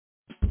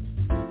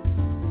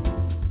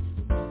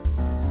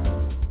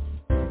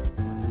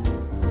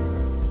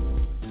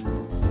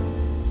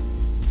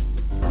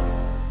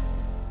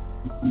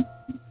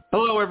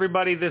Hello,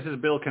 everybody. This is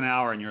Bill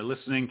Knauer, and you're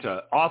listening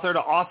to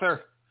Author2Author,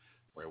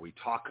 where we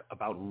talk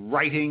about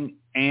writing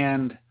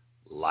and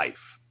life.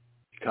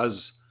 Because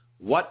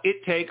what it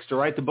takes to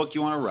write the book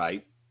you want to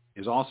write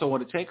is also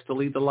what it takes to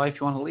lead the life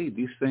you want to lead.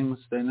 These things,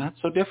 they're not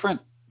so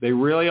different. They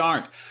really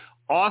aren't.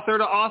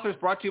 Author2Author is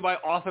brought to you by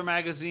Author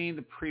Magazine,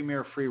 the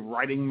premier free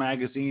writing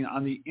magazine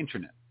on the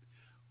internet.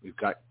 We've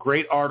got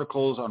great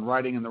articles on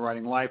writing and the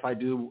writing life. I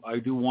do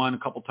one a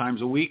couple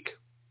times a week.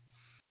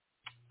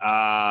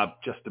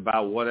 Just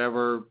about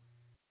whatever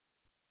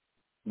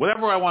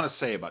I want to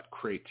say about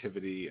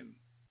creativity and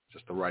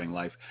just the writing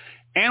life.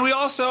 And we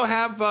also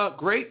have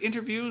great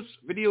interviews,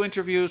 video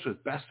interviews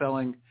with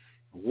best-selling,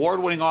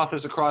 award-winning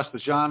authors across the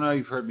genre.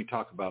 You've heard me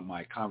talk about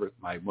my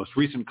most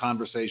recent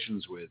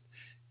conversations with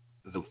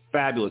the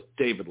fabulous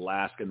David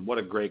Laskin. What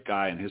a great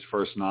guy in his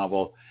first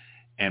novel.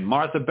 And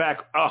Martha Beck,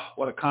 oh,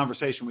 what a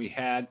conversation we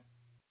had.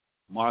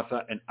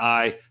 Martha and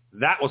I,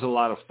 that was a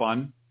lot of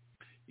fun.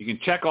 You can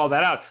check all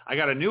that out. I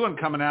got a new one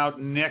coming out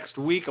next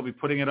week. I'll be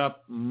putting it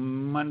up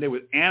Monday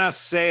with Anna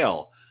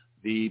Sale,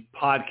 the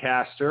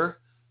podcaster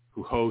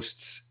who hosts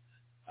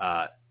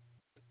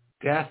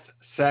Death,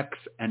 Sex,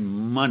 and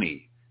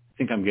Money. I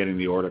think I'm getting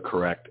the order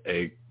correct.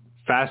 A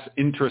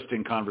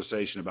interesting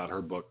conversation about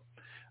her book,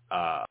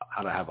 How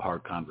to Have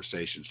Hard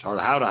Conversations, how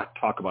to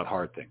talk about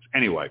hard things.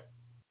 Anyway,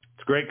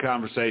 it's a great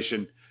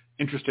conversation.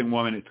 Interesting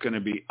woman. It's going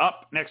to be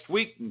up next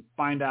week. You can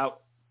find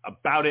out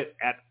about it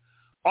at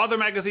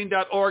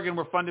authormagazine.org, and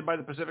we're funded by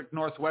the Pacific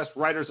Northwest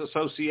Writers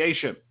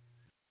Association,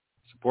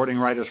 supporting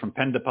writers from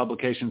pen to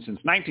publication since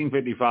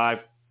 1955.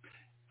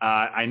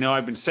 I know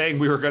I've been saying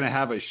we were going to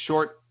have a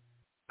short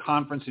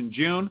conference in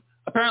June.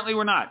 Apparently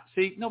we're not.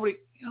 See, nobody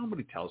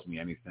tells me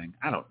anything.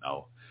 I don't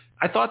know.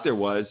 I thought there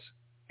was,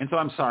 and so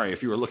I'm sorry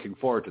if you were looking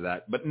forward to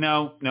that. But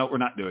no, we're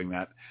not doing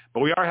that.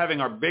 But we are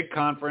having our big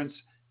conference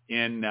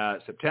in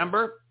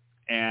September,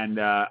 and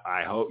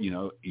I hope,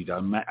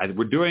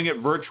 we're doing it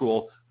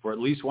virtual for at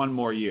least one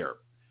more year.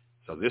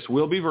 So this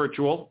will be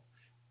virtual,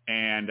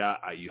 and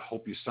I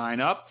hope you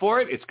sign up for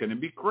it. It's going to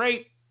be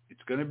great.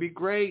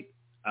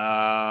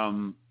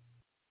 I'm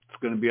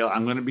going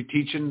to be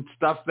teaching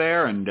stuff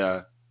there, and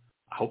I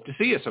hope to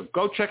see you. So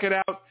go check it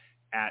out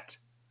at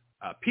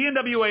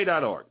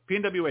pnwa.org.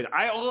 PNWA.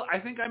 I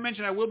think I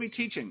mentioned I will be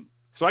teaching.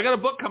 So I got a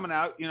book coming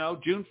out,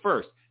 June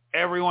 1st.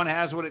 Everyone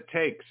Has What It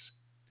Takes.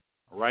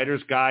 A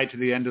Writer's Guide to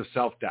the End of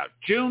Self-Doubt.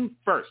 June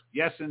 1st.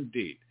 Yes,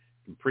 indeed.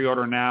 You can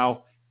pre-order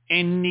now.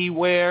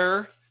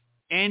 Anywhere,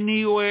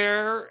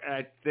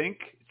 I think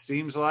it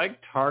seems like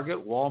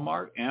Target,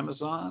 Walmart,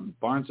 Amazon,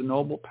 Barnes &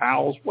 Noble,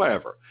 Powell's,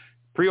 whatever.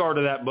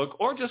 Pre-order that book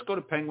or just go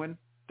to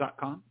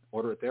penguin.com,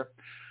 order it there.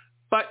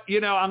 But,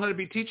 I'm going to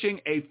be teaching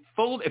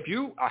if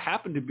you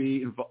happen to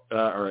be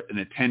or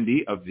an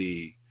attendee of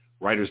the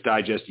Writer's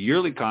Digest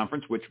Yearly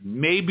Conference, which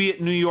may be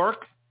at New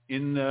York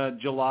in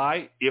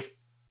July, if,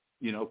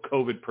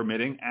 COVID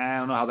permitting. I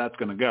don't know how that's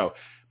going to go.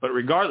 But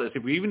regardless,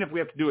 even if we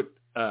have to do it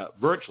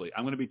virtually,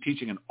 I'm going to be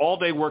teaching an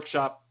all-day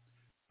workshop,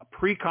 a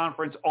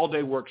pre-conference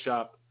all-day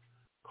workshop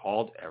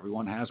called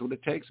Everyone Has What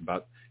It Takes,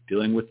 about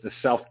dealing with the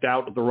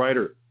self-doubt of the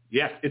writer.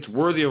 Yes, it's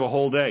worthy of a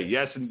whole day.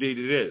 Yes, indeed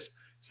it is.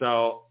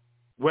 So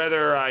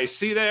whether I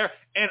see you there,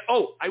 and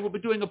I will be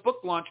doing a book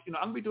launch. I'm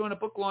going to be doing a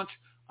book launch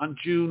on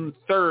June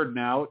 3rd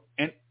now,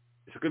 and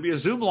it's going to be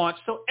a Zoom launch,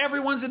 so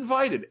everyone's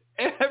invited.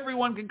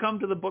 Everyone can come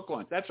to the book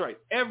launch. That's right,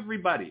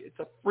 everybody. It's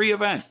a free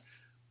event.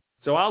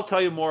 So I'll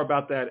tell you more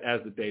about that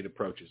as the date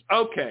approaches.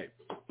 Okay,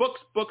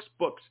 books.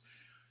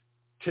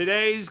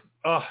 Today's,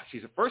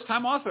 she's a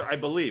first-time author, I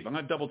believe. I'm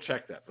going to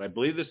double-check that, but I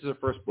believe this is her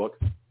first book,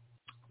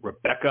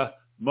 Rebekah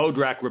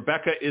Modrak.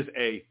 Rebekah is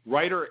a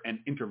writer and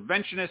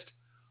interventionist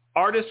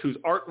artist whose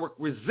artwork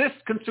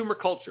resists consumer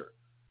culture.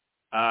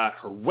 Her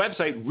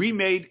website,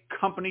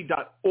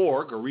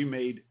 remadecompany.org, or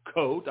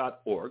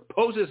remadeco.org,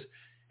 poses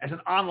as an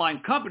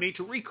online company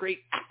to recreate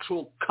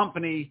actual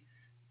company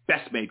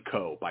Best Made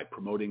Co. by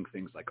promoting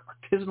things like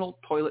artisanal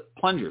toilet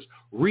plungers.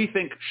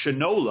 RETHINK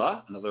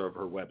Shinola, another of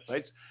her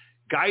websites,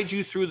 guides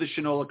you through the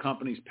Shinola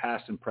Company's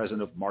past and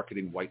present of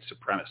marketing white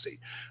supremacy.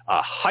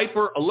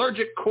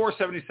 Hyperallergic, Core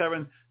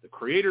 77, The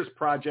Creators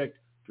Project,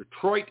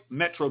 Detroit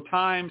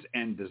MetroTimes,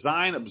 and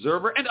Design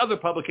Observer, and other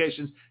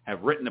publications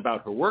have written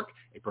about her work.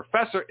 A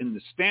professor in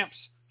the Stamps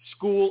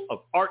School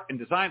of Art and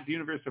Design at the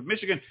University of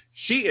Michigan,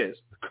 she is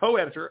the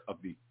co-editor of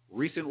the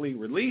recently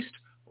released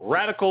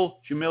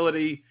Radical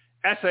Humility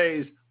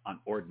Essays on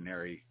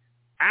Ordinary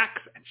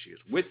Acts, and she is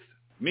with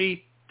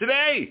me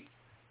today.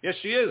 Yes,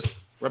 she is.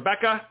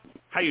 Rebekah,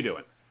 how you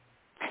doing?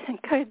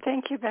 Good,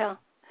 thank you, Bill.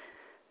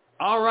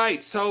 All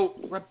right, so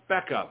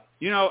Rebekah,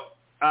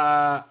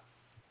 I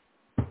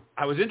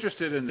was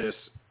interested in this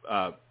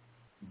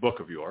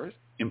book of yours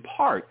in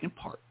part,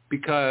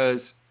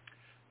 because,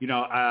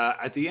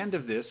 at the end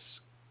of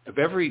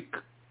every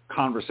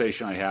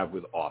conversation I have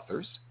with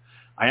authors,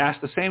 I ask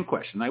the same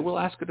question. I will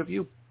ask it of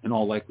you in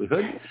all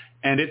likelihood.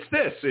 And it's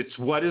this. It's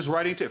what is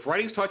writing to? If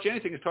writing's taught you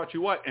anything, it's taught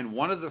you what? And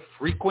one of the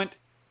frequent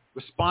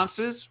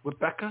responses,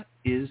 Rebekah,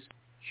 is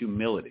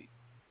humility.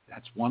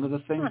 That's one of the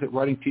things that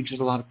writing teaches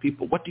a lot of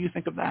people. What do you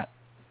think of that?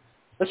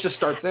 Let's just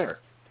start there.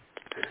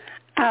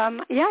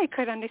 Yeah, I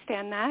could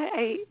understand that.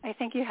 I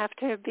think you have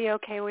to be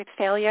okay with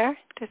failure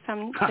to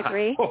some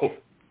degree. Oh,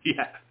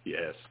 yeah,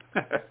 yes.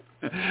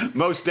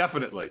 Most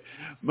definitely.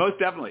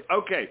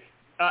 Okay.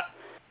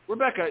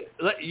 Rebekah,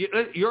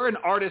 you're an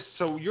artist,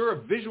 so you're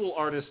a visual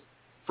artist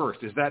first.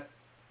 Do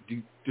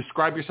you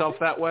describe yourself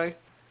that way?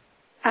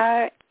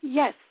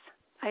 Yes,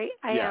 I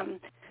am.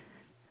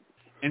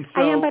 And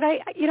so, I am, but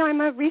I'm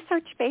a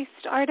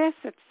research-based artist.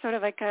 It's sort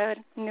of like a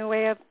new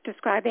way of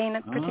describing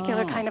a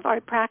particular kind of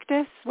art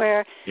practice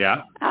where,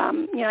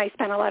 I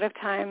spend a lot of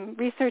time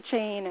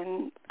researching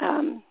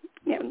and,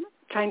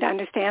 trying to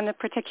understand the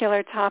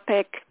particular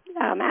topic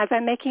as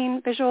I'm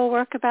making visual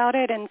work about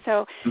it. And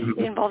so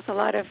it involves a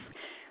lot of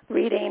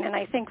reading, and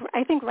I think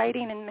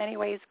writing in many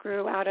ways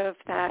grew out of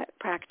that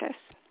practice.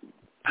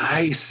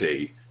 I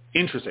see.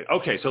 Interesting.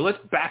 Okay, so let's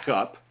back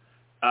up.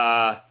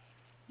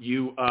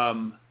 You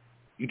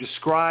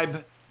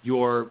describe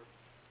your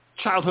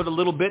childhood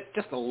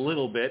just a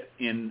little bit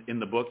in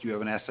the book. You have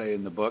an essay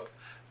in the book,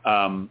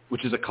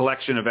 which is a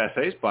collection of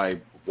essays by a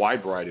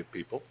wide variety of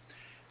people.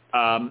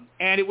 And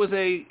it was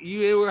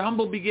you were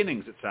humble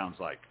beginnings, it sounds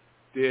like,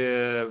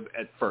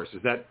 at first.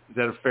 Is that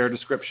a fair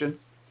description?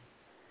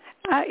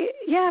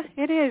 Yeah,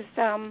 it is.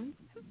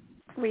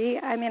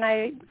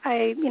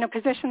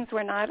 Positions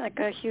were not like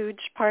a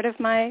huge part of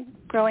my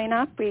growing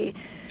up. We,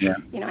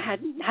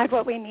 had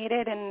what we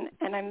needed, and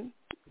I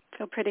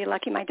feel pretty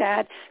lucky. My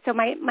dad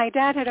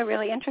had a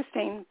really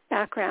interesting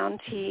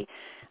background. He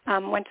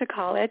went to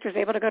college, was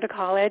able to go to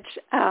college,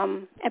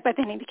 but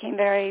then he became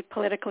very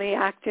politically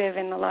active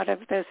in a lot of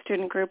the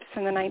student groups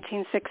in the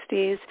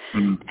 1960s,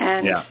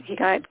 and he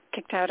got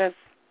kicked out of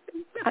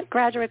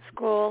graduate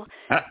school,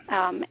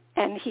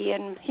 and he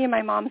and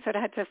my mom sort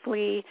of had to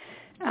flee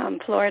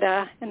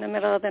Florida in the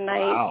middle of the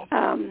night,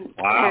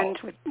 and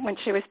when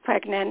she was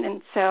pregnant,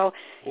 and so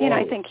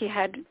I think he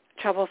had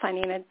trouble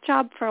finding a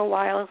job for a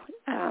while,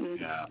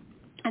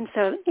 and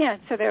so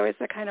there was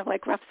a kind of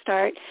like rough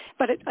start,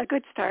 but a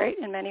good start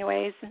in many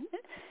ways,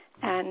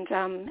 and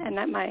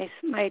that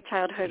my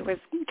childhood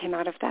came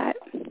out of that.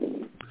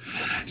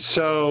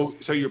 So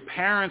your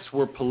parents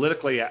were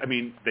politically,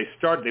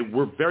 they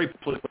were very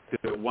politically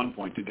active at one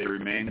point. Did they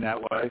remain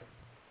that way?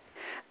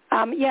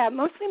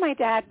 Mostly my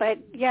dad, but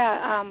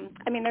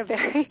they're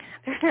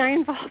very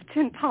involved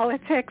in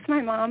politics.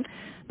 My mom,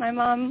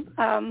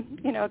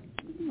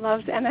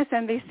 loves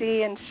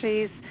MSNBC, and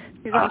she's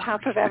on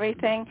top of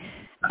everything.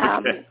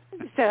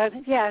 So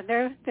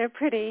they're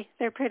pretty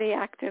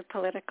active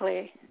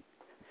politically.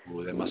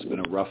 Well, that must have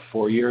been a rough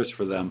 4 years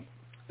for them.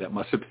 That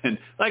must have been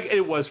like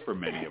it was for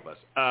many of us.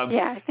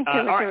 I think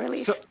it was a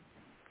relief. So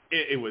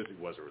it was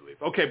a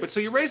relief. Okay, but so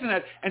you're raising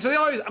that, and so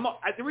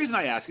the reason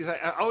I ask is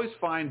I always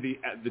find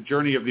the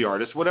journey of the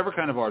artist, whatever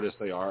kind of artist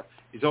they are,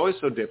 is always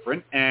so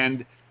different.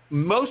 And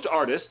most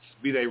artists,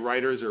 be they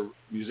writers or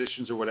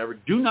musicians or whatever,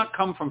 do not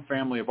come from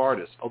family of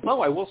artists.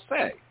 Although I will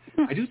say,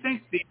 I do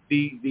think the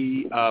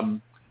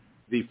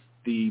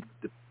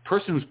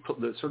person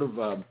who's sort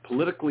of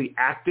politically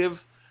active,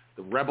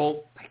 the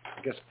rebel, I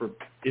guess,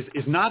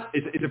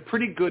 is a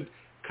pretty good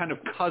kind of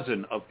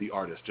cousin of the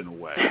artist in a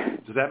way.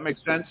 Does that make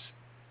sense?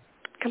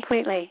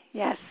 Completely,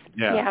 yes.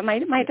 Yeah.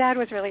 My dad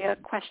was really a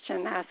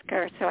question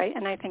asker, so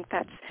I think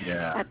that's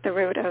at the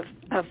root of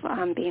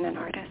being an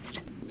artist.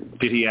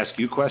 Did he ask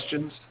you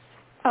questions?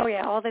 Oh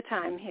yeah, all the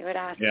time. He would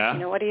ask,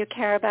 what do you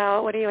care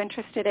about? What are you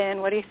interested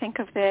in? What do you think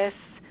of this?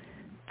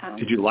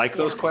 Did you like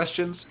those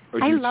questions? Or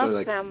did I you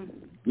loved them.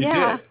 You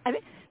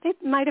did? They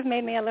might have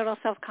made me a little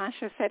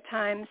self-conscious at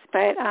times,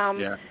 but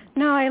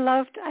no, I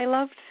loved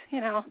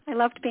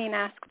being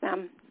asked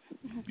them.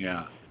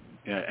 Yeah,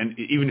 and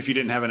even if you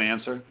didn't have an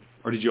answer,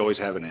 or did you always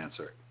have an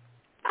answer?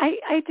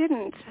 I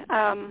didn't.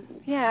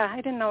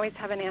 I didn't always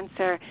have an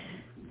answer,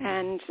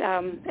 and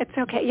it's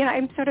okay.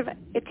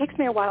 It takes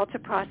me a while to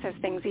process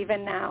things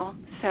even now.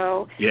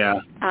 So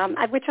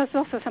which is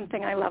also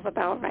something I love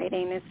about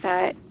writing is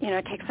that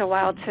it takes a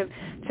while to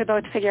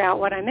both figure out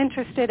what I'm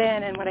interested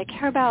in and what I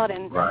care about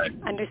and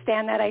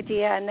understand that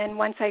idea. And then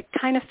once I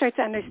kind of start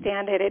to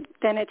understand it,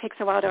 then it takes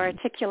a while to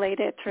articulate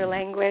it through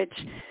language.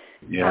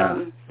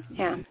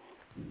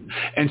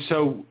 And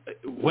so,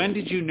 when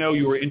did you know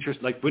you were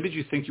interested? Like, when did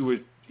you think you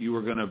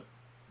were going to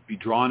be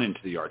drawn into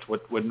the arts?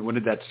 When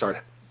did that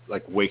start,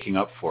 like, waking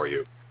up for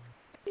you?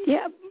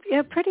 Yeah,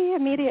 pretty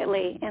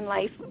immediatove in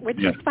life, which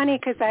is funny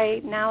because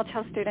I now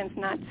tell students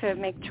not to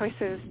make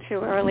choices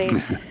too early.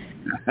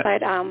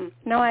 But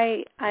no,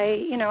 I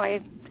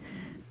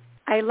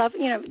love,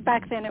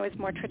 back then it was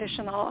more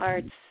traditional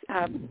arts,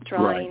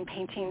 drawing,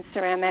 painting,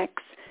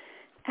 ceramics.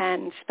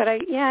 But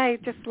I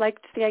just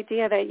liked the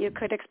idea that you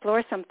could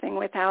explore something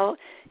without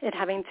it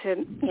having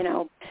to,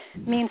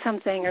 mean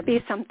something or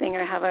be something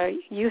or have a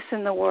use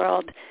in the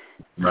world.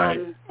 Right.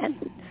 And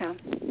so.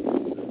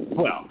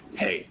 Well,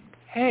 hey,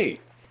 it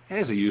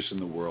has a use in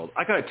the world.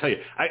 I got to tell you,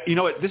 you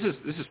know what? This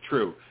is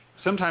true.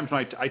 Sometimes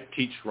when I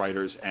teach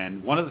writers,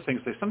 and one of the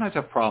things they sometimes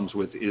have problems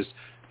with is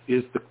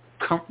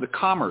the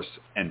commerce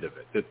end of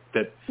it.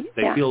 That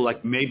they feel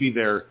like maybe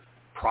their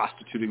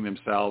prostituting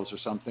themselves or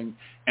something.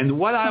 And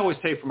what I always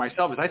say for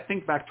myself is I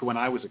think back to when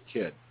I was a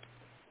kid,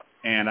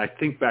 and I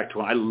think back to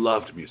when I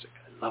loved music.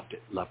 I loved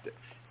it.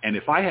 And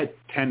if I had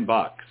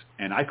 $10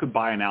 and I could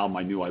buy an album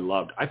I knew I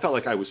loved, I felt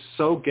like I was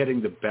so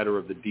getting the better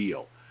of the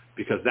deal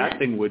because that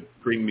thing would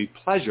bring me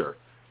pleasure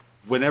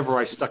whenever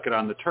I stuck it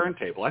on the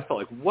turntable. I felt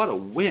like, what a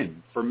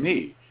win for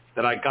me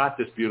that I got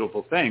this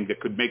beautiful thing that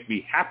could make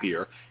me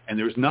happier, and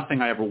there was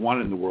nothing I ever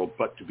wanted in the world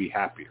but to be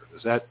happier.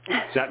 Does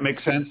that make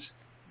sense?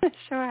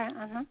 Sure.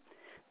 Uh-huh.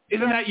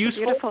 Isn't that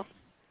useful? Beautiful.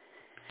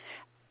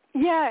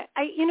 Yeah,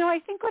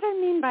 I think what I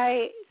mean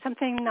by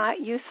something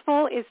not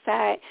useful is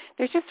that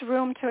there's just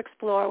room to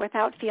explore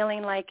without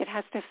feeling like it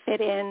has to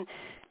fit in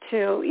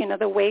to,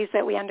 the ways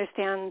that we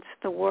understand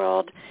the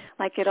world,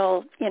 like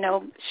it'll,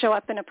 show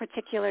up in a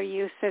particular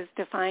use as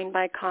defined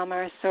by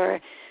commerce or,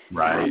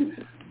 right.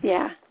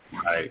 Yeah.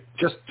 Right.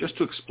 Just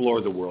to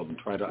explore the world and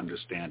try to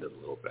understand it a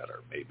little better,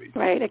 maybe.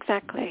 Right,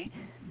 exactly.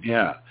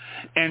 Yeah.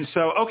 And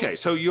so, okay,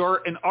 so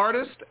you're an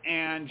artist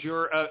and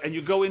and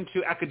you go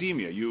into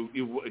academia.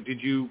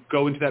 Did you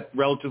go into that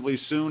relatively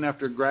soon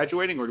after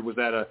graduating, or was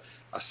that a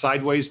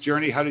sideways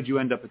journey? How did you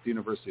end up at the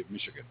University of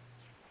Michigan?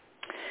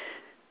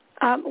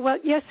 So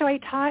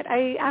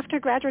after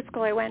graduate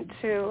school,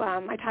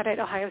 I taught at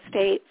Ohio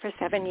State for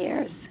 7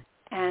 years,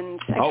 and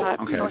I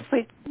taught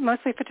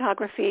mostly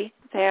photography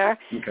there,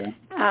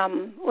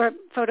 or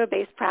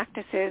photo-based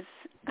practices,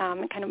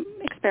 kind of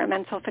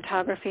experimental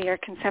photography or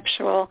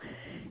conceptual.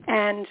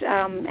 And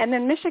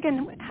then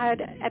Michigan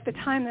had, at the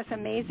time, this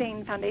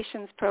amazing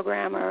foundations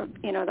program, or,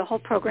 the whole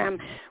program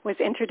was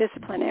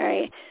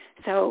interdisciplinary.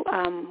 So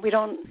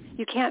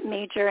you can't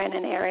major in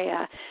an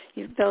area.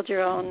 You build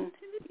your own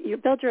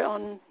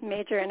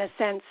major in a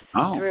sense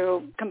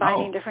through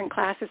combining different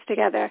classes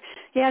together.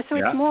 Yeah, so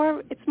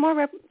it's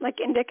more like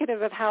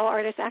indicative of how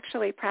artists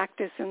actually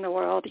practice in the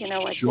world.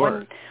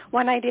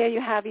 One idea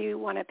you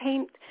want to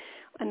paint,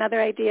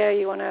 another idea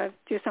you want to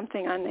do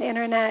something on the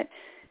internet,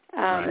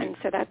 and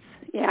so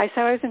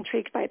I was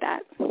intrigued by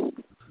that.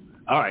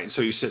 All right,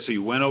 so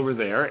you went over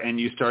there and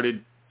you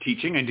started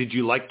teaching, and did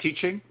you like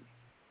teaching?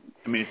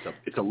 I mean,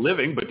 it's a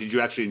living, but did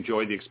you actually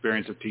enjoy the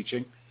experience of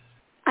teaching?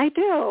 I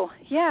do.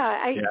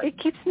 It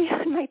keeps me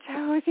on my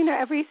toes.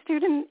 Every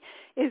student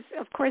is,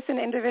 of course, an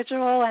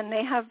individual, and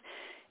they have,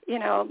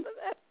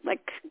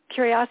 like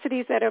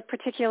curiosities that are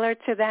particular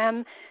to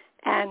them,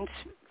 and,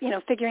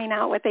 figuring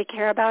out what they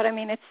care about. I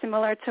mean, it's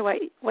similar to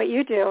what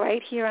you do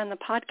right here on the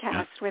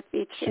podcast with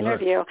each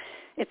interview.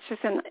 It's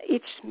just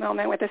each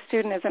moment with a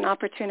student is an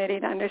opportunity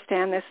to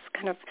understand this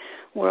kind of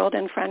world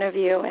in front of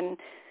you and,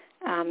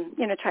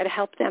 try to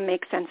help them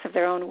make sense of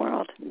their own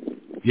world.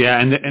 Yeah,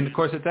 and of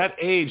course at that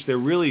age, they're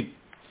really,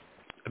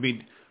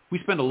 we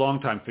spend a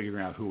long time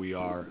figuring out who we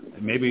are,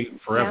 and maybe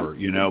forever,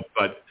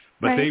 but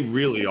they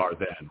really are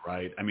then,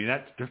 right? I mean,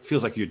 that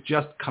feels like you're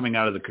just coming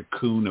out of the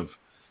cocoon of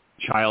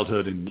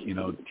childhood and,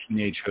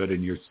 teenagehood,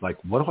 and you're like,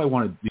 what do I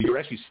want to do? You're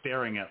actually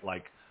staring at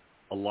like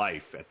a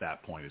life at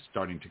that point. It's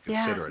starting to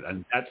consider it,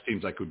 and that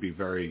seems like it would be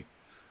very,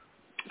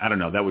 I don't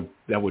know,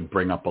 that would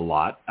bring up a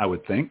lot, I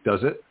would think,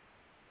 does it?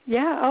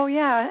 Yeah. Oh,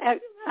 yeah.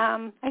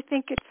 I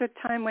think it's a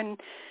time when,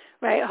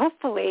 right,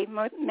 hopefully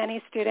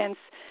many students,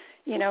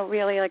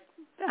 really like,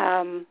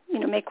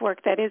 make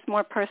work that is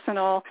more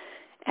personal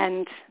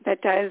and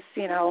that does,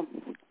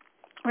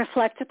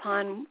 reflect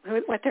upon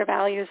what their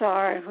values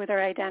are, who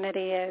their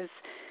identity is.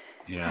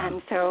 Yeah.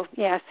 And so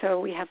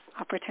we have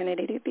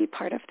opportunity to be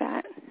part of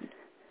that.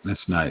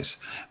 That's nice.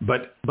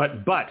 But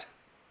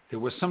there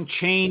was some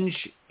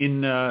change in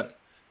the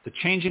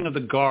changing of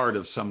the guard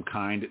of some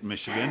kind at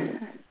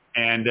Michigan.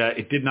 And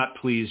it did not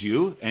please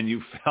you, and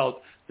you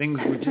felt things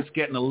were just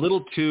getting a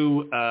little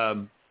too,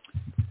 I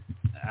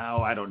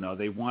don't know.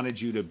 They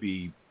wanted you to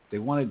be, I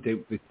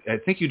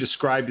think you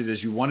described it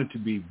as you wanted to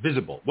be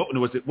visible. What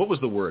was it? What was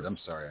the word? I'm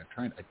sorry.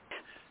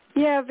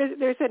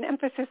 There's an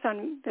emphasis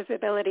on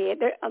visibility.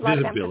 A lot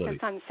of emphasis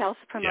on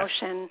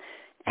self-promotion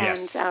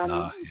and,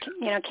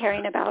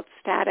 caring about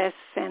status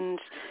and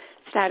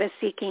status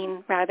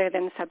seeking rather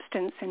than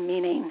substance and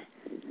meaning.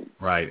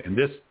 Right. And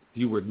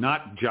you were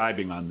not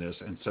jibing on this,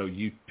 and so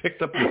you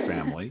picked up your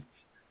family,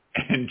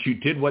 and you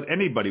did what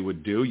anybody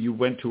would do. You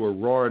went to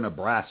Aurora,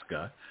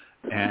 Nebraska,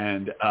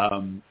 and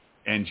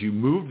you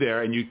moved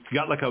there, and you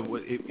got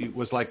it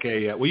was like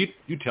a well,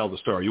 you tell the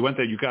story. You went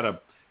there, you got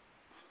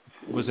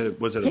was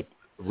it a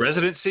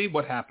residency?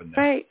 What happened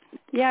there? Right.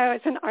 Yeah,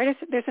 it's an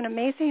artist. There's an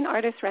amazing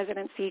artist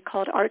residency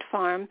called Art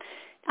Farm.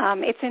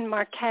 It's in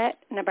Marquette,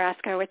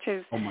 Nebraska, which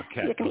is an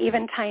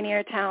even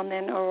tinier town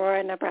than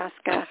Aurora,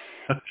 Nebraska.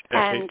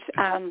 And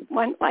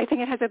I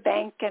think it has a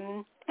bank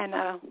and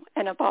a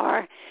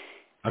bar.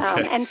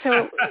 And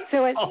so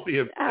it's all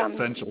the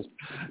essentials.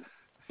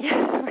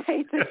 Yeah,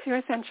 right. The two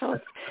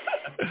essentials.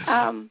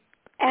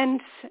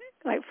 And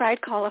like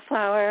fried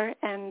cauliflower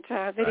and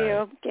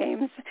video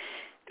games.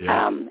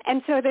 Yeah.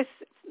 And so this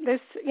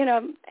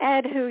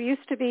Ed, who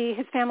used to be,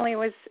 his family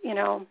was,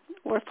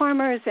 were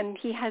farmers, and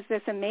he has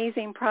this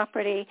amazing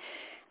property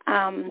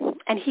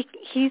And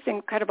he's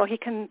incredible. He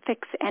can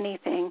fix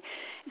anything.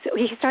 So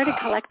he started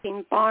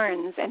collecting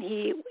barns, and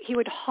he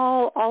would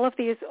haul all of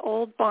these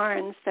old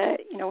barns that,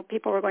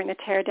 people were going to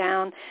tear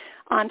down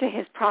onto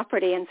his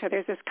property. And so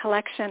there's this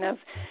collection of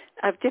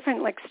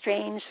different, like,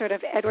 strange sort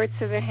of Edward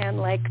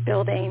Scissorhand-like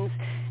buildings.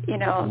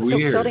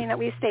 The building that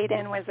we stayed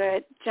in was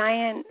a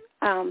giant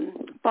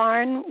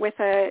barn with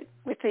a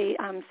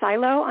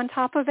silo on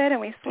top of it,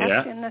 and we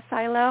slept in the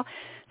silo.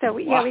 So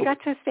we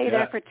got to stay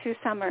there for 2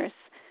 summers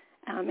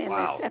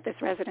at this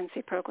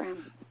residency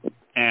program.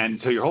 And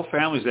so your whole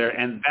family's there,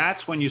 and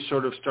that's when you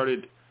sort of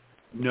started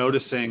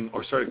noticing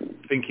or started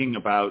thinking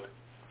about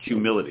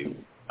humility,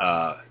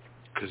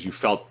 because you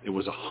felt it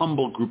was a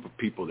humble group of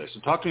people there. So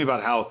talk to me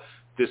about how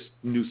this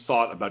new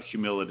thought about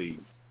humility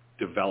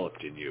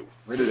developed in you.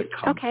 Where did it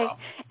come from?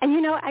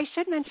 And I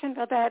should mention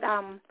though that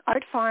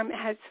Art Farm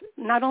has,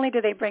 not only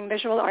do they bring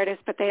visual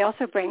artists, but they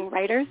also bring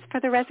writers for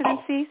the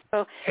residency.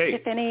 So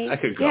if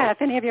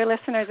any of your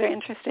listeners are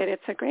interested,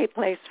 it's a great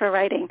place for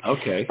writing.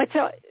 Okay. But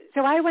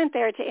so I went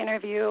there to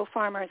interview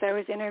farmers. I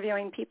was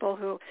interviewing people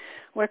who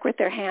work with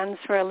their hands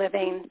for a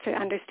living to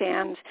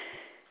understand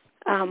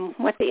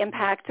what the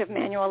impact of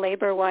manual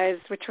labor was,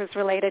 which was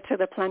related to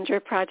the plunger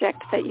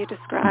project that you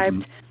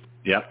described.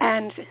 Yep.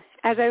 And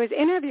as I was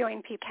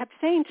interviewing, people kept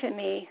saying to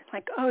me,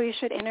 like, oh, you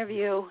should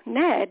interview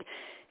Ned.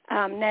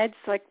 Ned's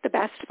like the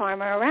best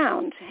farmer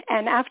around.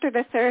 And after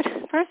the third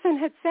person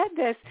had said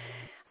this,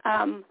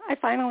 I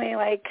finally,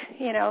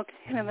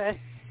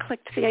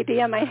 clicked the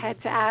idea in my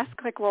head to ask,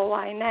 like, well,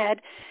 why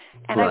Ned?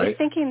 And I was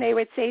thinking they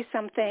would say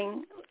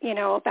something,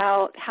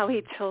 about how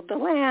he tilled the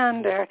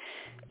land or,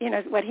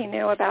 what he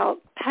knew about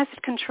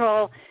pest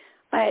control.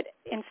 But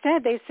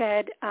instead they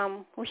said,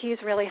 well, he's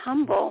really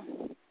humble.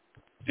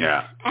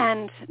 Yeah.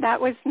 And that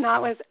was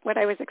not what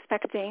I was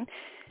expecting,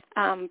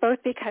 both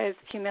because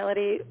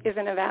humility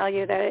isn't a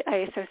value that I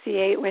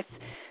associate with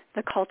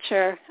the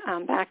culture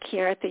back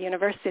here at the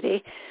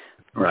university.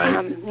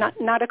 Right.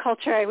 Not a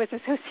culture I was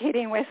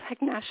associating with,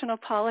 like, national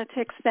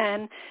politics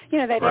then,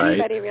 that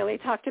anybody really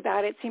talked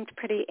about. It seemed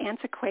pretty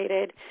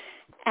antiquated.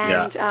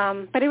 And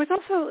but it was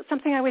also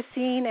something I was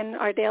seeing in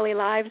our daily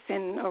lives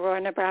in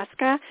Aurora,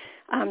 Nebraska,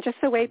 just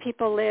the way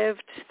people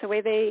lived, the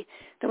way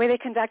they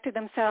conducted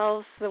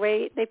themselves, the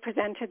way they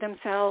presented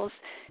themselves,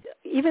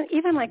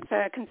 even like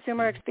the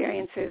consumer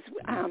experiences,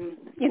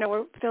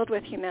 were filled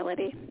with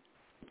humility.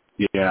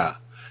 Yeah.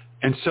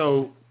 And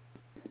so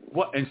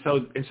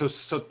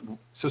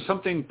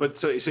something, but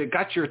so it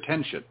got your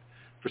attention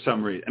for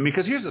some reason. I mean,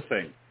 because here's the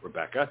thing,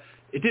 Rebekah,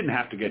 it didn't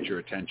have to get your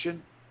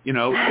attention.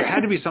 There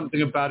had to be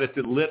something about it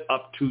that lit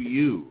up to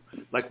you.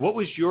 Like, what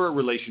was your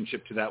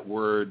relationship to that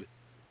word?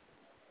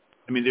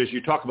 I mean,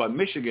 you talk about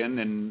Michigan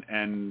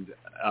and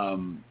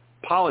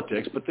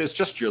politics, but there's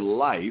just your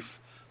life.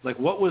 Like,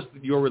 what was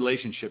your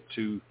relationship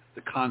to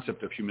the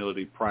concept of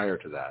humility prior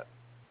to that?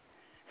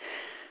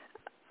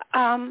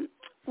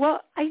 Well,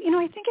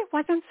 I think it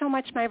wasn't so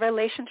much my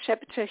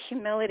relationship to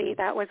humility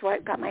that was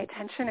what got my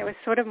attention. It was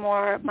sort of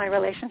more my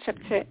relationship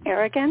to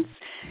arrogance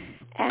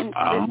and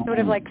this sort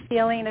of like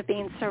feeling of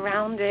being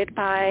surrounded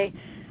by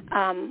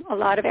a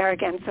lot of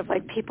arrogance of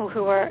like people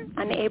who are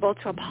unable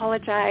to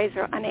apologize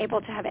or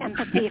unable to have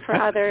empathy for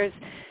others.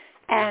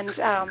 And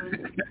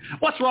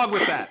what's wrong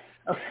with that?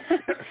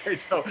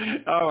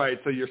 All right.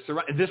 So you're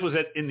surrounded. This was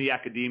in the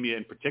academia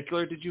in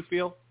particular, did you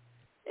feel?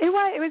 It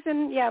was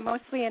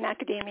mostly in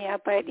academia,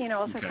 but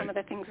also some of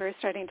the things we were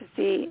starting to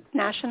see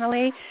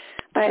nationally.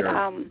 But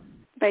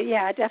but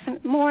yeah,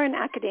 definitely more in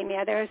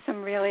academia. There were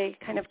some really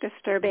kind of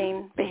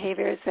disturbing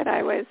behaviors that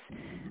I was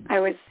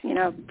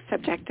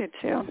subjected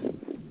to.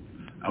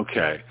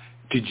 Okay.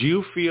 Did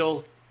you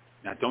feel?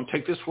 Now, don't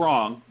take this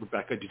wrong,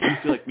 Rebekah. Did you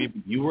feel like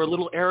maybe you were a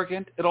little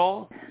arrogant at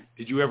all?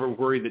 Did you ever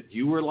worry that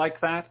you were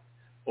like that,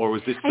 or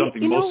was this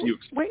something most of you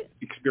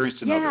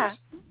experienced in others?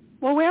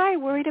 Well, where I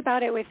worried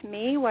about it with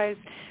me was,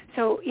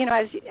 so,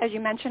 as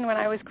you mentioned, when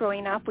I was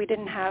growing up, we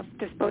didn't have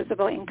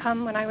disposable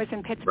income when I was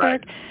in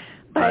Pittsburgh.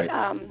 But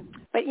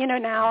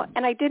now,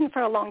 and I didn't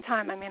for a long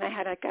time. I mean, I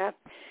had like a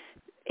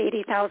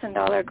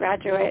 $80,000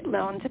 graduate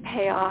loan to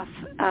pay off,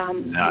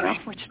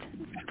 which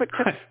took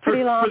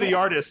pretty long. For the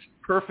artist,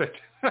 perfect.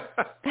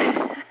 But,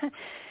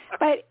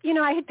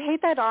 I had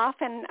paid that off,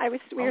 and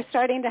we were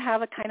starting to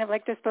have a kind of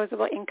like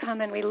disposable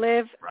income, and we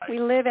live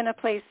in a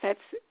place that's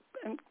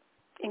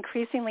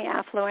increasingly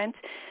affluent,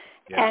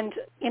 and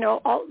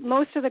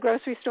most of the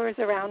grocery stores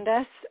around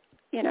us,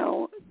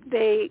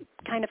 they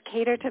kind of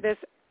cater to this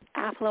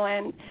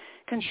affluent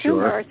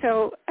consumer.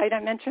 So I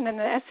mentioned in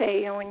the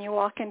essay, when you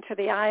walk into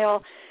the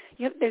aisle,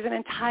 there's an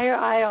entire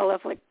aisle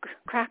of like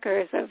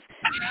crackers of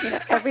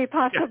every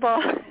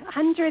possible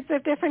hundreds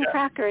of different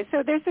crackers.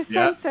 So there's a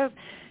sense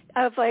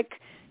of like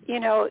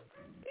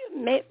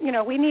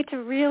we need to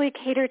really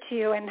cater to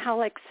you and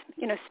how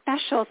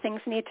special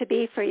things need to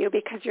be for you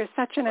because you're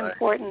such an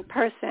important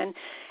person.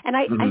 And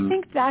I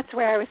think that's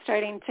where I was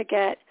starting to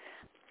get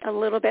a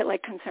little bit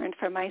concerned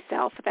for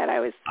myself, that I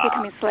was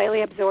becoming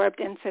slightly absorbed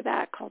into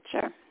that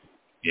culture.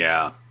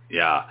 Yeah.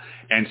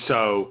 And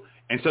so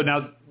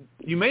now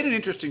you made an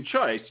interesting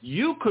choice.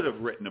 You could have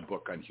written a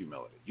book on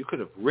humility. You could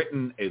have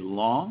written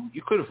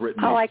you could have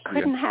written. Oh, I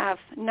couldn't have.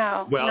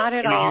 No, well, not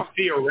at all.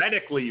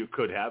 Theoretically, you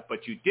could have,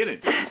 but you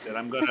didn't. You said,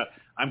 I'm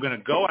gonna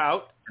go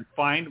out and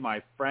find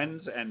my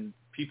friends and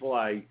people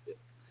I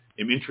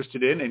am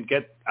interested in and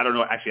get, I don't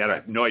know, actually, I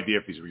have no idea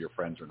if these were your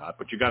friends or not,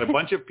 but you got a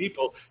bunch of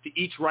people to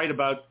each write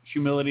about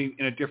humility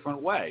in a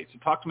different way. So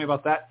talk to me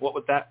about that. What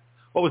was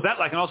that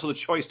like? And also the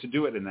choice to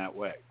do it in that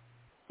way.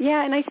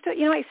 Yeah, and I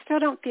still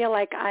don't feel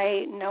like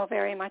I know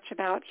very much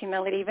about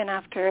humility even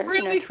after,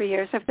 3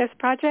 years of this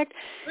project.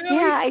 Really?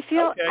 Yeah, I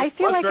feel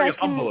like very I can.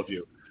 humble of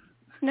you.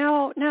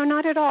 No,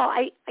 not at all.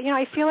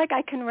 I feel like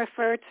I can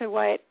refer to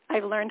what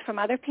I've learned from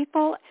other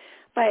people,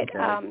 but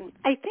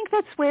I think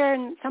that's where,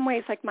 in some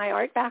ways, like my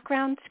art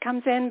background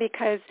comes in,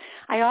 because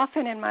I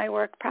often in my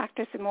work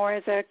practice more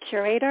as a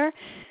curator,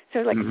 so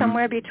like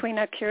somewhere between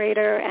a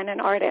curator and an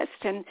artist.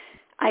 And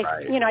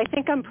I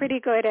think I'm pretty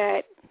good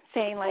at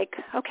saying like,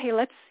 okay,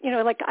 let's,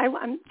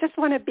 I just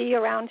want to be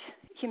around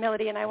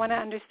humility, and I want to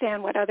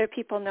understand what other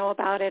people know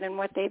about it and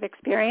what they've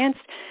experienced,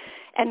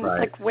 and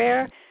like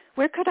where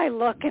could I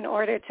look in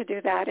order to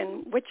do that,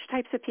 and which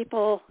types of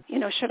people,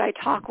 should I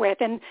talk with?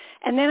 And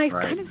then I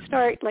kind of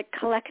start like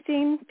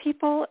collecting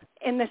people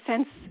in the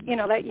sense,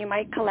 that you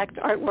might collect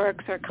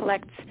artworks or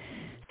collect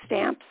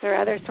stamps or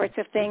other sorts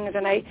of things.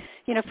 And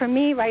for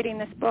me, writing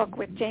this book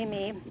with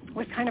Jamie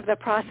was kind of the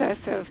process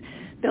of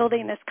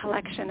building this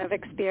collection of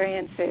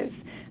experiences.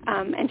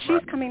 And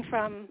she's coming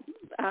from,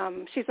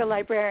 she's a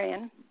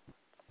librarian.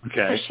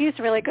 Okay. So she's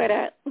really good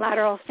at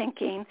lateral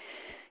thinking.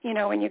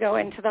 When you go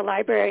into the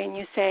library and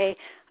you say,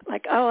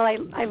 like, oh,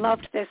 I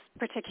loved this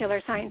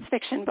particular science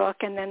fiction book,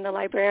 and then the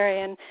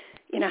librarian,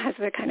 has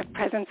the kind of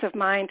presence of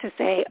mind to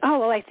say, oh,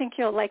 well, I think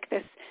you'll like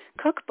this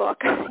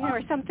cookbook,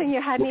 or something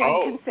you hadn't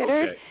even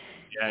considered.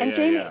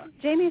 Okay. Yeah,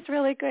 Jamie's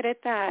really good at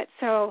that.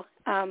 So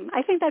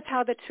I think that's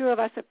how the two of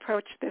us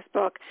approach this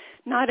book,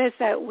 not as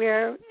that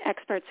we're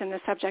experts in the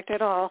subject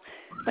at all,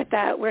 but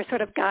that we're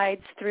sort of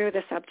guides through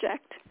the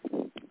subject.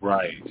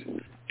 Right.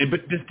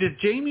 But did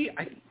Jamie,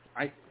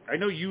 I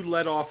know you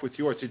led off with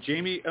yours. Did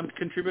Jamie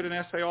contribute an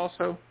essay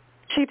also?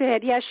 She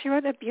did. Yeah, she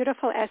wrote a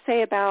beautiful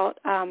essay about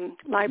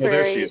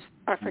libraries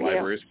are for you.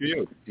 Libraries for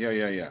you.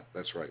 Yeah.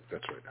 That's right.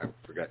 I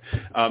forgot.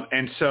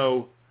 And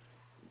so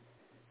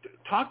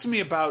talk to me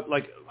about,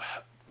 like,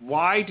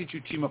 why did you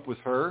team up with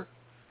her?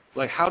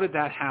 Like, how did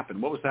that happen?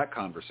 What was that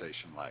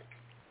conversation like?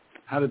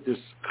 How did this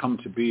come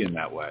to be in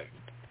that way?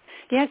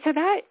 Yeah, so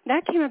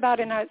that came about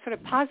in a sort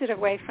of positive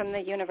way from the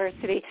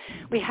university.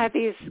 We had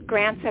these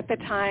grants at the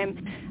time.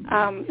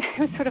 It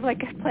was sort of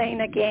like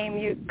playing a game.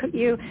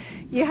 You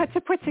had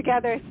to put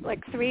together like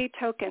 3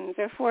 tokens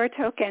or 4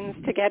 tokens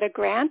to get a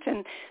grant,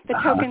 and the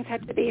tokens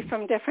had to be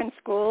from different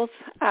schools.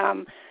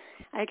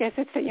 I guess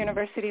it's the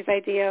university's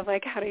idea of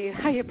like how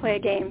you play a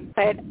game.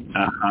 But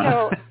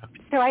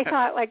so I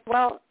thought, like,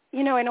 well,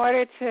 in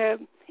order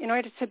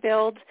to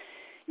build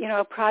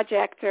a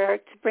project or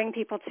to bring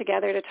people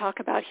together to talk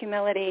about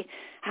humility,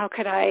 how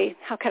could I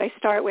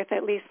start with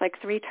at least like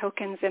 3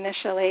 tokens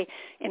initially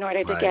in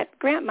order to get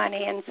grant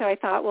money? And so I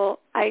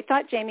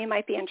thought Jamie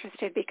might be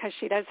interested because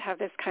she does have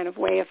this kind of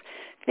way of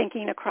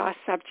thinking across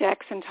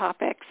subjects and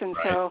topics. And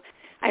so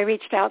I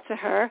reached out to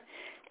her,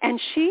 and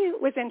she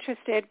was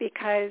interested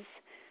because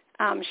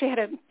she had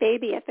a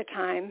baby at the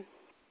time,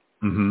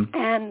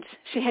 and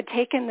she had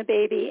taken the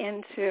baby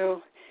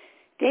into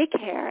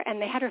daycare,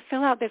 and they had her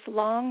fill out this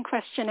long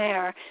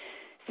questionnaire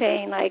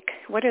saying, like,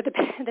 what are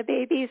the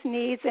baby's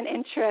needs and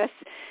interests.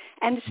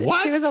 And she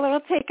was a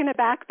little taken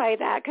aback by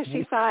that, because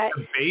she thought,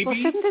 well,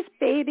 shouldn't this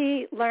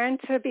baby learn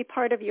to be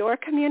part of your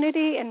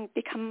community and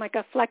become like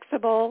a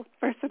flexible,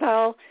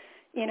 versatile,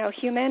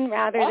 human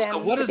rather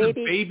than what the is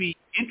baby? A baby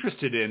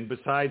interested in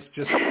besides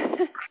just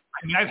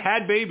I mean, I've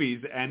had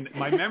babies, and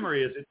my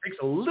memory is it takes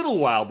a little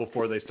while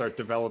before they start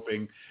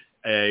developing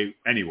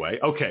anyway.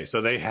 Okay,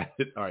 so they had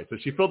it. All right, so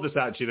she filled this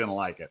out and she didn't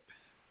like it.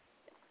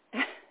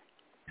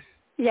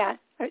 Yeah.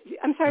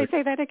 I'm sorry,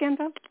 say that again,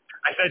 Bill?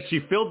 I said she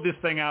filled this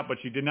thing out, but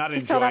she did not enjoy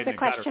it. She filled out the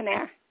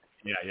questionnaire.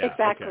 Yeah.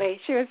 Exactly.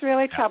 Okay. She was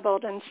really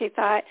troubled, and she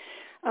thought,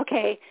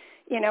 okay,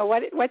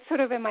 what sort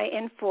of am I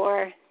in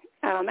for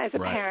as a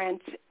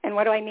parent, and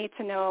what do I need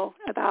to know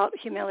about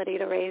humility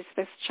to raise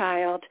this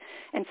child?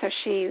 And so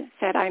she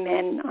said, I'm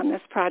in on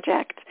this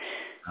project.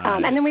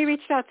 And then we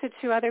reached out to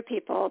 2 other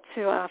people,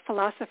 to a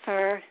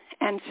philosopher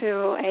and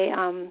to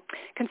a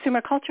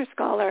consumer culture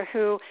scholar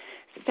who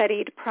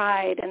studied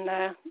pride and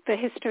the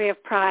history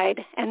of pride.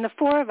 And the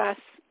 4 of us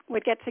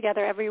would get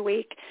together every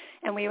week,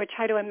 and we would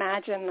try to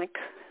imagine like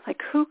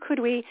who could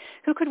we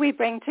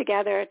bring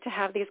together to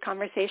have these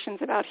conversations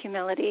about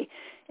humility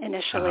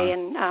initially,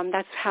 and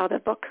that's how the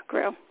book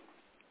grew.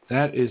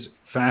 That is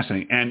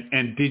fascinating.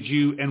 And did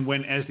you, and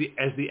when as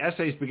the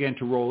essays began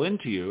to roll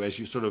into you, as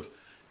you sort of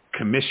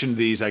commissioned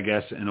these, I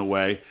guess, in a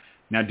way,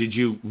 now did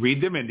you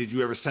read them, and did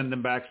you ever send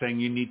them back saying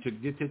you need to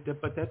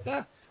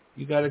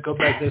you got to go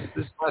back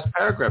this last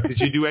paragraph? Did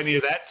you do any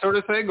of that sort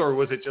of thing, or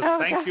was it just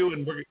thank you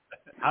and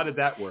how did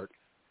that work?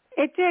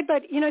 It did,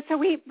 but, so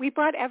we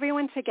brought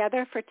everyone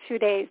together for 2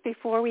 days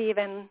before we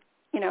even,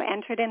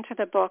 entered into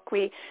the book.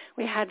 We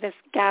had this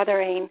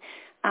gathering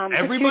for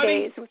 2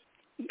 days.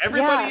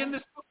 Everybody in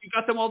this book, you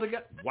got them all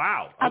together?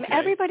 Wow. Okay.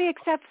 Everybody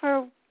except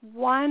for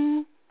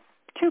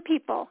 2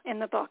 people in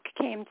the book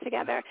came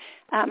together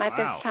at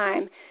this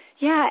time.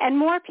 Yeah, and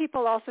more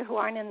people also who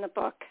aren't in the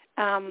book.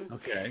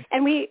 Okay.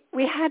 And we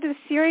had a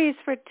series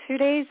for 2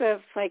 days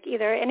of like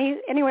either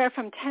anywhere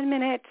from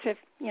 10-minute to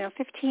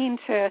 15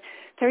 to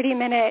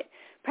 30-minute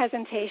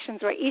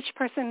presentations where each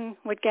person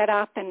would get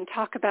up and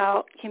talk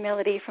about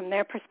humility from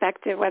their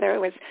perspective, whether it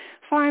was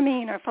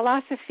farming or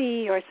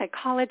philosophy or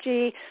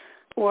psychology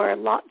or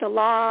the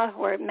law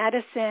or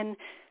medicine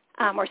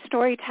or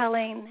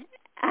storytelling.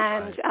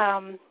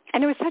 And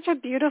and it was such a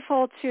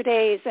beautiful 2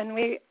 days, and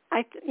we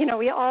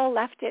all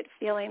left it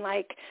feeling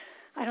like,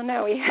 I don't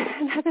know, we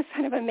had this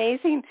kind of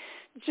amazing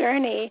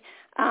journey,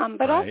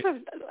 but also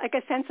like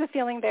a sense of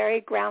feeling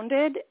very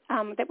grounded,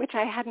 which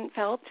I hadn't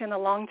felt in a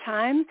long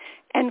time.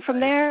 And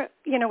from there,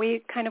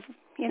 we kind of,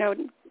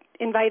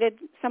 invited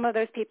some of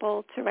those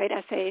people to write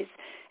essays,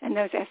 and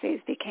those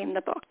essays became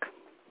the book.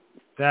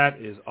 That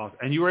is awesome.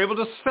 And you were able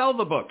to sell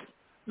the book.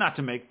 Not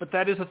to make, but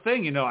that is a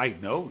thing. I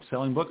know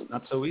selling books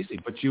not so easy,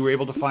 but you were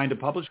able to find a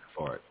publisher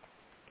for it.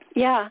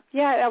 Yeah,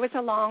 that was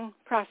a long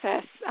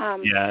process.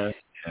 Yeah,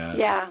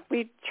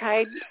 we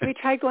tried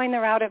going the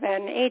route of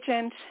an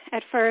agent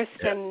at first,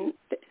 and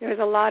there was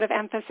a lot of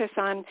emphasis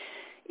on,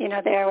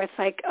 there was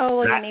like,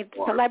 you need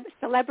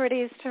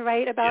celebrities to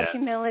write about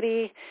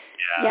humility.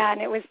 Yeah,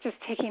 and it was just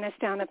taking us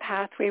down a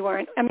path we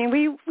weren't. I mean,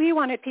 we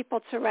wanted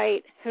people to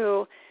write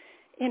who,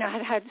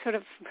 had sort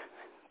of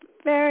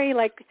very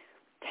like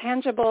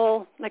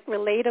tangible, like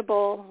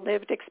relatable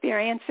lived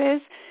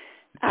experiences.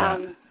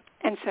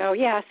 And so,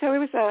 so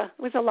it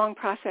was a long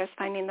process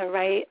finding the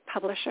right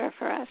publisher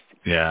for us.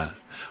 Yeah.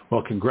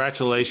 Well,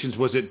 congratulations.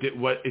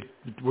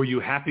 Were you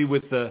happy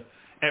with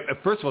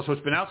first of all, so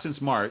it's been out since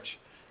March.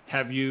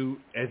 Obviously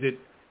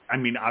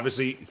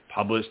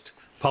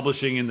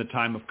publishing in the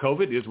time of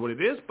COVID is what it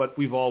is, but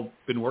we've all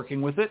been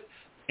working with it.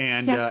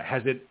 And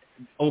has it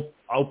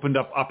opened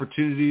up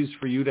opportunities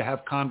for you to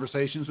have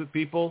conversations with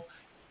people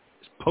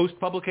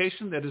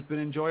post-publication that has been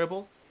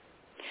enjoyable?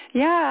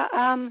 Yeah,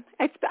 I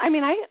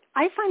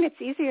find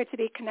it's easier to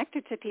be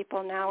connected to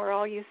people now. We're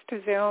all used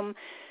to Zoom.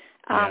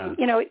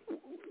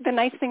 The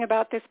nice thing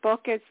about this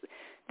book is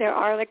there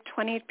are like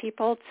 20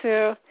 people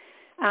to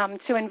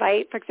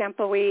invite. For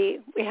example, we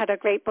had a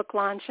great book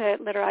launch at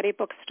Literati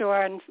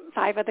Bookstore, and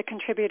 5 of the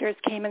contributors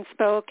came and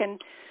spoke.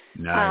 And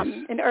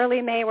in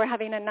early May, we're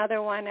having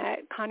another one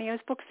at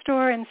Conio's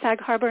Bookstore in Sag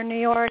Harbor, New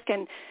York,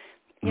 and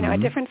a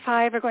different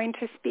 5 are going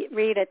to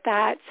read at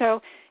that.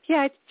 So,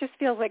 it just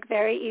feels like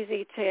very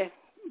easy to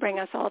bring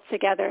us all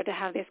together to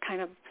have these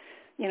kind of,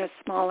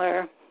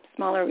 smaller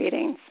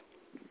readings.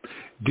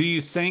 Do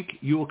you think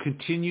you will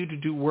continue to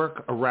do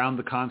work around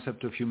the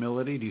concept of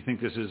humility? Do you think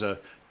this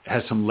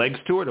has some legs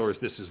to it, or is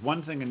this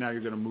one thing and now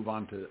you're going to move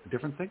on to a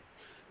different thing?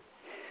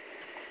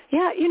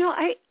 Yeah,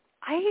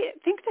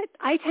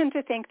 I tend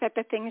to think that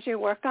the things you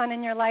work on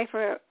in your life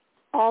are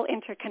all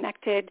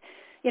interconnected,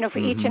 for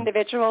each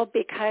individual,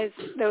 because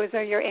those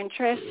are your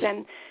interests.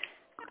 And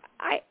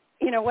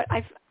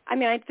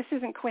this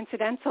isn't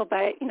coincidental,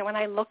 but, when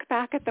I look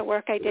back at the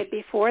work I did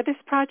before this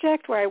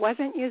project where I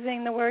wasn't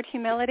using the word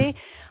humility,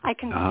 I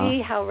can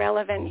see how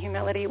relevant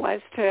humility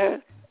was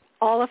to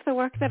all of the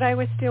work that I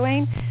was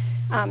doing,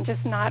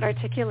 just not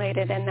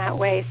articulated in that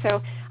way.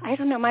 So I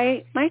don't know,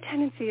 my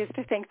tendency is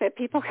to think that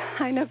people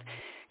kind of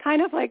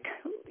like,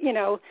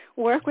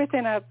 work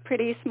within a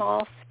pretty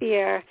small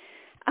sphere.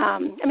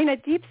 A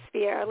deep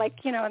sphere, like,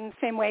 in the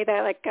same way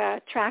that like a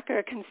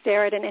tracker can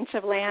stare at an inch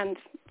of land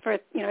for,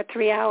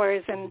 3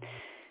 hours and,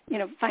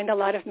 find a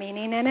lot of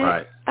meaning in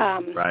it.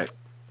 Right.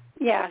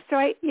 Yeah. So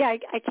I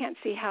can't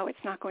see how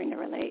it's not going to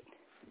relate.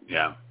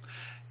 Yeah.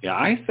 Yeah.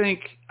 I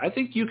think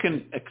you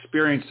can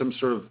experience some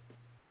sort of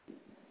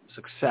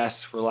success,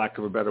 for lack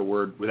of a better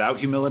word, without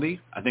humility.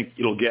 I think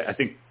it'll get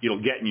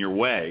in your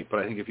way, but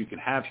I think if you can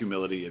have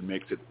humility, it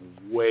makes it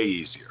way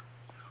easier.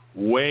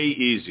 Way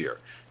easier.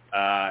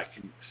 I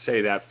can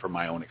say that from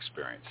my own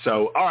experience.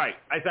 So, all right,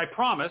 as I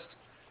promised,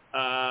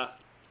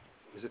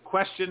 there's a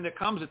question that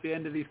comes at the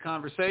end of these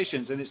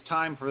conversations, and it's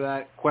time for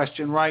that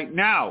question right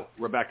now,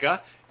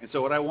 Rebekah. And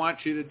so what I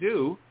want you to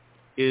do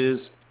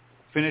is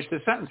finish the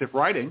sentence. If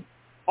writing,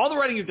 all the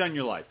writing you've done in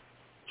your life,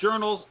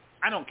 journals,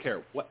 I don't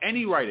care,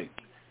 any writing,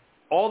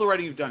 all the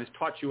writing you've done has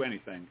taught you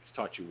anything. It's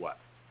taught you what?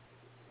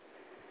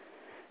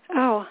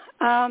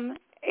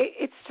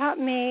 It's taught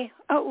me,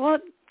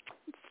 it's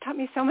taught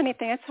me so many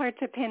things. It's hard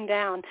to pin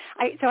down.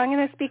 So I'm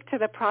going to speak to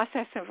the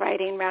process of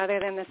writing rather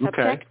than the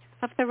subject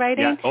of the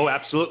writing. Yeah. Oh,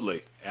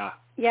 absolutely. Yeah.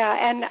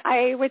 Yeah, and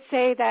I would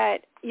say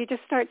that you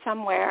just start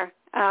somewhere.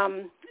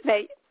 I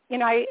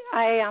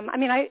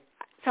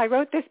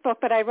wrote this book,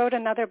 but I wrote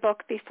another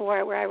book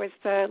before where I was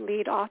the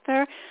lead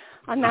author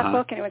on that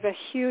book, and it was a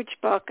huge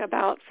book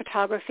about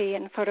photography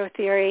and photo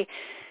theory.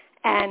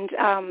 And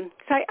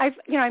so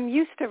I'm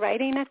used to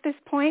writing at this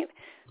point,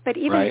 But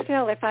even right.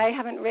 still, if I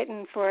haven't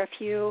written for a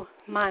few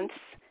months,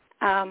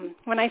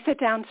 when I sit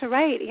down to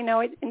write,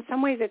 in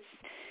some ways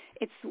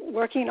it's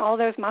working all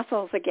those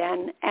muscles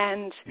again.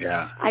 And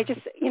I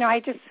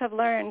just have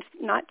learned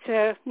not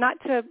to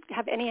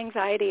have any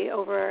anxiety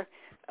over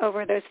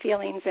those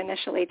feelings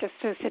initially, just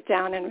to sit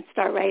down and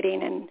start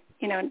writing and,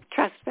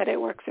 trust that it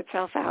works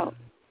itself out.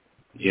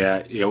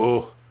 Yeah.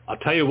 Well, I'll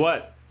tell you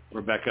what,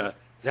 Rebekah,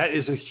 that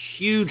is a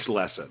huge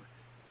lesson.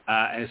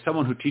 And as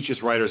someone who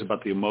teaches writers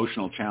about the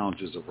emotional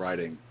challenges of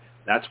writing,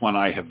 that's one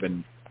I have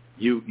been,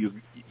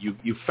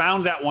 you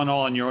found that one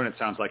all on your own, it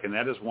sounds like, and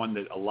that is one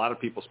that a lot of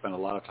people spend a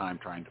lot of time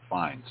trying to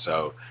find.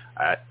 So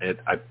it's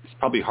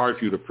probably hard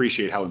for you to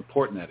appreciate how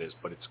important that is,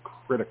 but it's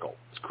critical.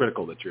 It's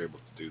critical that you're able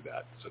to do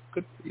that. So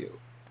good for you.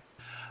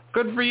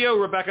 Good for you,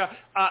 Rebekah.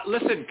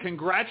 Listen,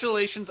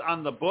 congratulations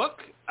on the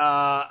book.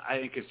 I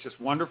think it's just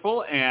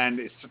wonderful, and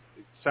it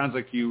sounds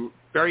like you're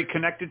very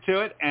connected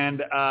to it,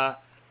 and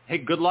hey,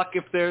 good luck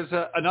if there's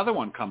another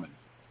one coming.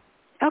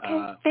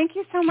 Okay. Thank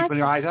you so much. Keeping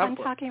your eyes out.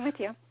 Fun talking with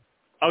you.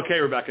 Okay,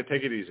 Rebekah,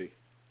 take it easy.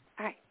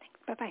 All right. Thanks.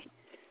 Bye-bye.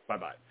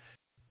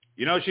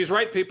 Bye-bye. She's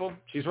right, people.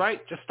 She's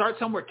right. Just start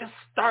somewhere. Just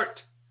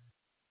start.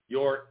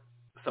 Your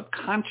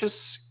subconscious,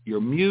 your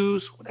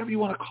muse, whatever you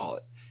want to call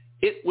it,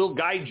 it will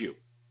guide you.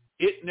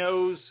 It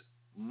knows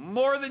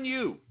more than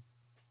you.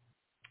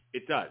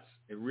 It does.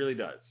 It really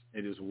does.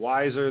 It is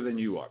wiser than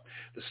you are.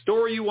 The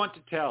story you want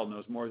to tell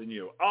knows more than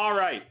you. All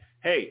right.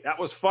 Hey, that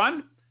was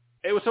fun.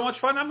 It was so much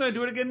fun. I'm going to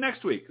do it again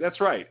next week. That's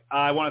right.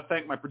 I want to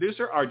thank my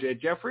producer,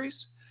 RJ Jeffries.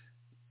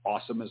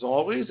 Awesome as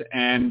always.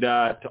 And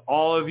to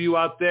all of you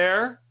out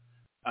there,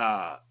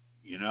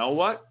 you know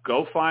what?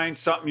 Go find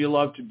something you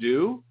love to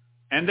do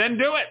and then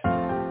do it.